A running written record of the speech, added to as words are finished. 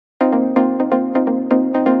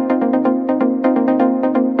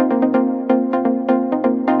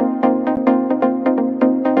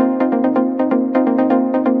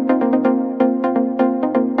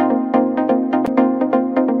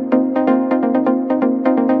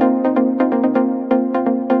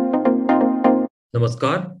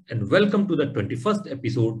Namaskar and welcome to the 21st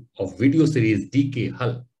episode of video series DK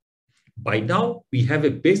Hull. By now, we have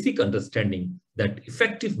a basic understanding that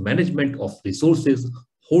effective management of resources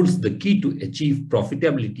holds the key to achieve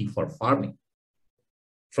profitability for farming.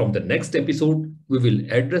 From the next episode, we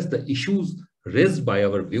will address the issues raised by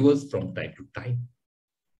our viewers from time to time.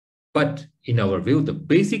 But in our view, the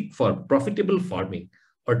basic for profitable farming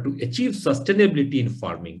or to achieve sustainability in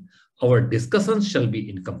farming, our discussions shall be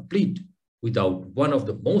incomplete without one of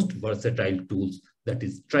the most versatile tools, that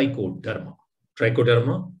is Trichoderma.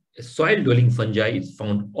 Trichoderma, a soil-dwelling fungi, is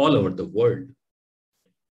found all over the world.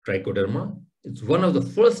 Trichoderma is one of the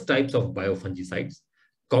first types of biofungicides,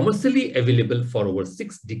 commercially available for over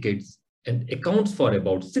 6 decades and accounts for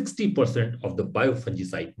about 60% of the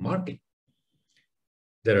biofungicide market.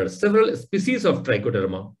 There are several species of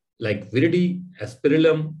Trichoderma like Viridae,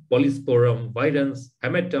 Aspergillum, Polysporum, Virens,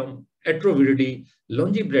 Hematum, Atroviridae,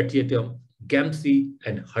 Longibratiatum, Gamsea,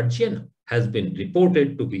 and Hardgiana has been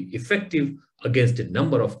reported to be effective against a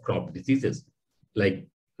number of crop diseases like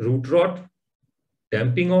root rot,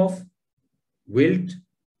 damping off, wilt,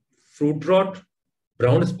 fruit rot,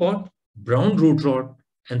 brown spot, brown root rot,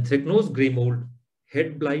 anthracnose grey mold,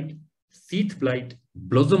 head blight, sheath blight,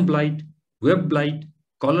 blossom blight, web blight,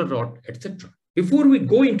 collar rot, etc. Before we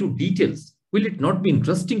go into details, will it not be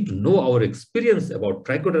interesting to know our experience about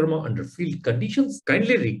Trichoderma under field conditions?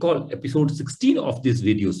 Kindly recall episode 16 of this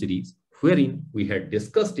video series, wherein we had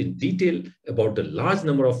discussed in detail about the large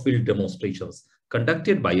number of field demonstrations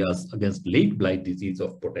conducted by us against late blight disease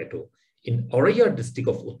of potato in Auraiya district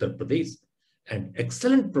of Uttar Pradesh and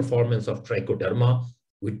excellent performance of Trichoderma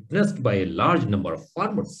witnessed by a large number of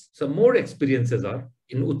farmers. Some more experiences are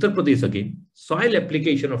in Uttar Pradesh again, soil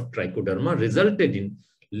application of Trichoderma resulted in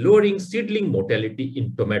lowering seedling mortality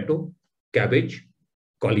in tomato, cabbage,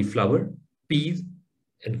 cauliflower, peas,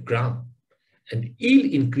 and gram, and yield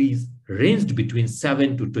increase ranged between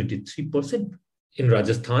 7 to 23%. In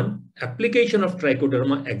Rajasthan, application of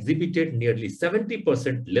Trichoderma exhibited nearly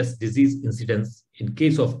 70% less disease incidence in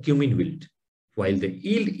case of cumin wilt, while the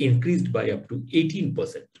yield increased by up to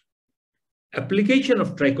 18%. Application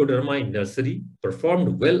of Trichoderma in nursery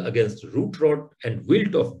performed well against root rot and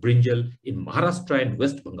wilt of brinjal in Maharashtra and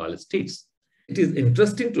West Bengal states. It is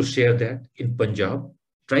interesting to share that in Punjab,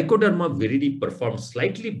 Trichoderma viride performed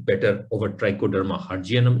slightly better over Trichoderma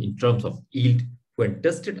hardgianum in terms of yield when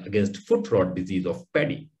tested against foot rot disease of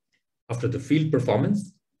paddy. After the field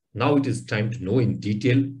performance, now it is time to know in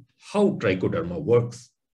detail how Trichoderma works,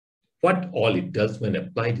 what all it does when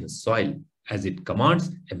applied in soil, as it commands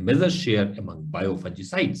a major share among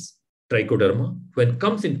biofungicides. Trichoderma, when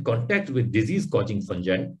comes in contact with disease-causing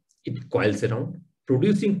fungi, it coils around,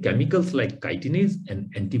 producing chemicals like chitinase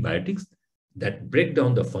and antibiotics that break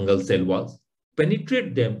down the fungal cell walls,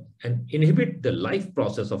 penetrate them, and inhibit the life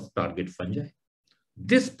process of target fungi.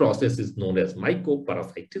 This process is known as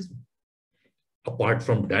mycoparasitism. Apart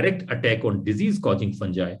from direct attack on disease-causing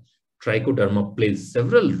fungi, Trichoderma plays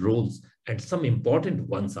several roles, and some important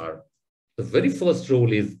ones are: the very first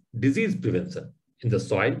role is disease prevention. In the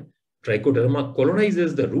soil, Trichoderma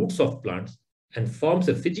colonizes the roots of plants and forms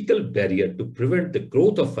a physical barrier to prevent the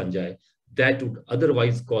growth of fungi that would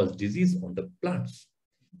otherwise cause disease on the plants.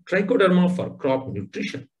 Trichoderma for crop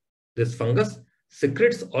nutrition. This fungus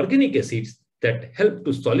secretes organic acids that help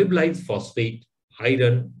to solubilize phosphate,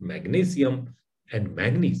 iron, magnesium, and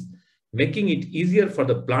manganese, making it easier for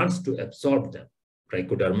the plants to absorb them.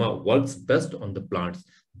 Trichoderma works best on the plants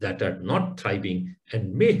that are not thriving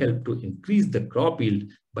and may help to increase the crop yield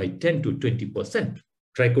by 10 to 20%.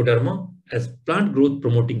 Trichoderma, as plant growth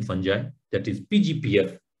promoting fungi, that is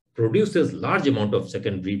PGPF, produces large amount of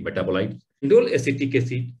secondary metabolites, indole acetic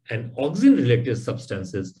acid, and auxin-related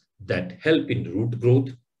substances that help in root growth,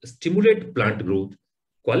 stimulate plant growth,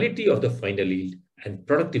 quality of the final yield, and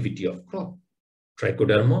productivity of crop.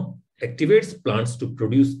 Trichoderma activates plants to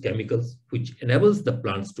produce chemicals which enables the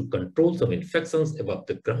plants to control some infections above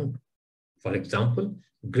the ground. For example,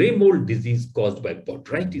 grey mold disease caused by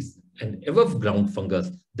botrytis and above ground fungus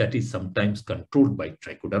that is sometimes controlled by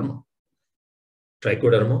Trichoderma.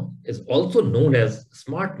 Trichoderma is also known as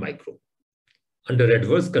smart microbe. Under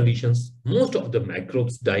adverse conditions, most of the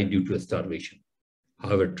microbes die due to starvation.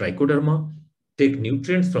 However, Trichoderma take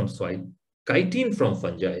nutrients from soil, chitin from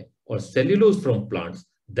fungi, or cellulose from plants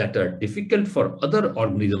that are difficult for other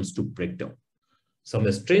organisms to break down. Some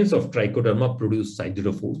strains of Trichoderma produce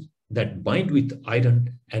siderophores that bind with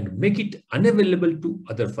iron and make it unavailable to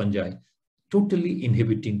other fungi, totally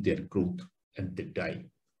inhibiting their growth, and they die.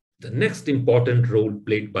 The next important role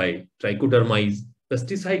played by Trichoderma is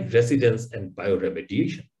pesticide resistance and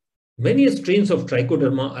bioremediation. Many strains of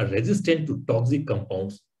Trichoderma are resistant to toxic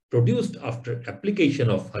compounds produced after application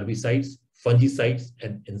of herbicides, fungicides,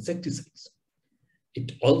 and insecticides.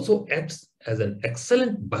 It also acts as an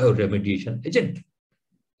excellent bioremediation agent.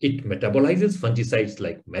 It metabolizes fungicides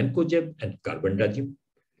like mancozeb and carbendazim,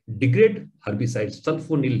 degrade herbicides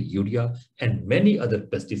sulfonyl urea, and many other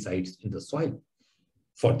pesticides in the soil.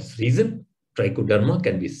 For this reason, Trichoderma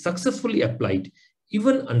can be successfully applied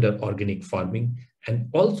even under organic farming and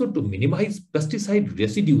also to minimize pesticide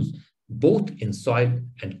residues both in soil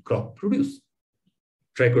and crop produce.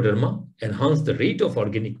 Trichoderma enhance the rate of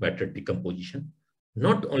organic matter decomposition,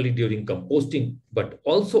 not only during composting, but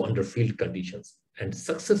also under field conditions, and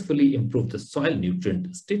successfully improve the soil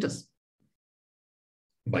nutrient status.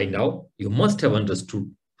 By now, you must have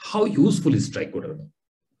understood how useful is Trichoderma,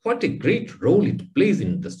 what a great role it plays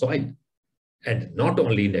in the soil, and not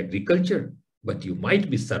only in agriculture, but you might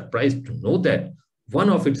be surprised to know that one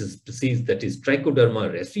of its species, that is Trichoderma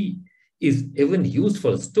resii, is even used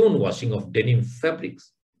for stone washing of denim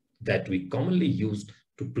fabrics that we commonly use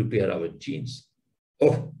to prepare our jeans.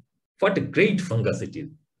 Oh, what a great fungus it is.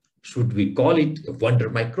 Should we call it a wonder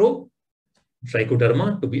microbe?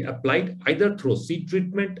 Trichoderma to be applied either through seed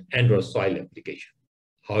treatment and or soil application.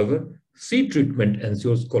 However, seed treatment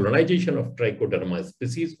ensures colonization of Trichoderma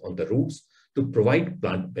species on the roots to provide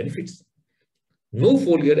plant benefits. No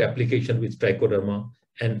foliar application with Trichoderma,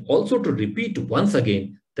 and also to repeat once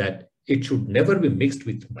again that it should never be mixed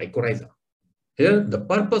with mycorrhiza. Here, the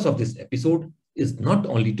purpose of this episode is not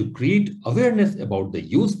only to create awareness about the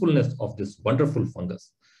usefulness of this wonderful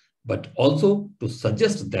fungus, but also to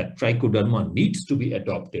suggest that Trichoderma needs to be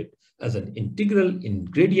adopted as an integral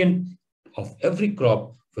ingredient of every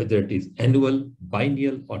crop, whether it is annual,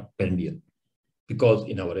 biennial, or perennial. Because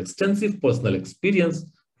in our extensive personal experience,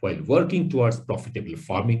 while working towards profitable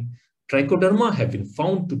farming, Trichoderma have been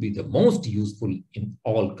found to be the most useful in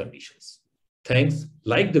all conditions. Thanks,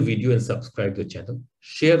 like the video and subscribe the channel,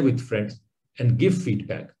 share with friends, and give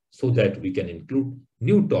feedback so that we can include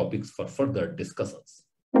new topics for further discussions.